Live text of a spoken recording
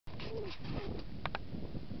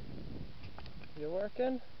You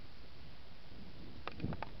working?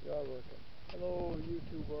 You are working. Hello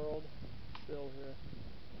YouTube world, Bill here.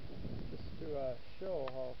 Just to show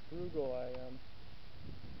how frugal I am.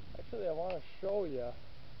 Actually, I want to show you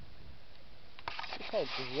just how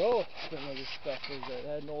gross some of this stuff is.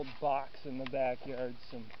 I had an old box in the backyard.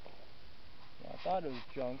 I thought it was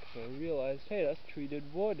junk, so I realized, hey, that's treated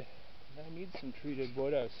wood. I need some treated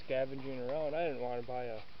wood. I was scavenging around. I didn't want to buy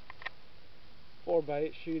a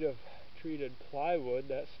 4x8 sheet of treated plywood.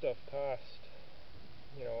 That stuff cost,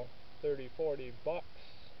 30, 40 bucks.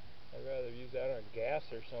 I'd rather use that on gas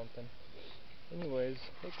or something. Anyways,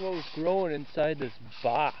 look what was growing inside this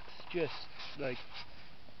box. Just like,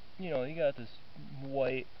 you got this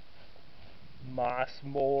white moss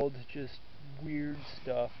mold, just weird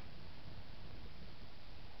stuff.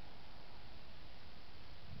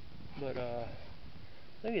 But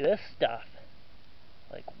look at this stuff.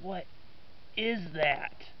 Like, what is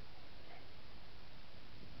that?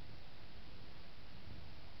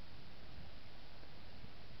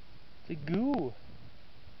 It's a goo.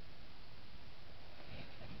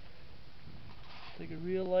 It's like a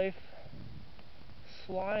real life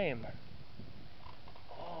slime.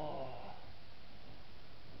 Oh,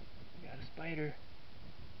 got a spider.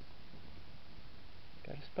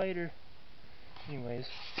 Got a spider. Anyways,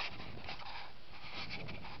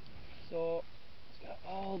 so it's got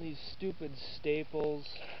all these stupid staples.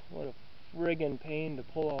 What a friggin' pain to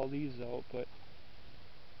pull all these out, but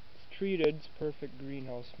it's treated. It's perfect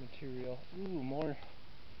greenhouse material. Ooh, more. Look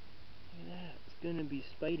at that. It's gonna be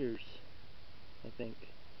spiders, I think.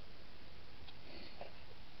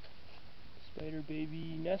 Spider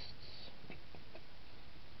baby nests.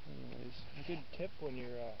 Anyways, a good tip when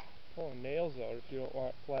you're pulling nails out if you don't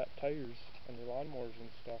want flat tires on your lawnmowers and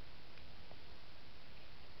stuff.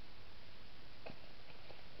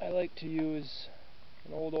 I like to use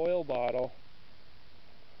an old oil bottle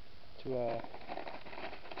to,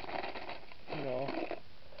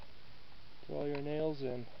 throw your nails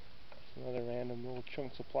in. Some other random little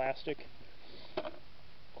chunks of plastic. Of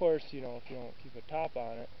course, if you don't keep a top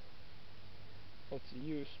on it, what's the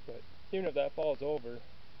use? But even if that falls over,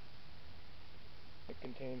 it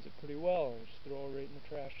contains it pretty well, and just throw it right in the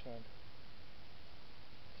trash then.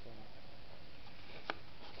 So,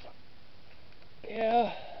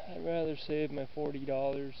 yeah, I'd rather save my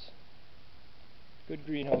 $40. Good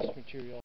greenhouse material.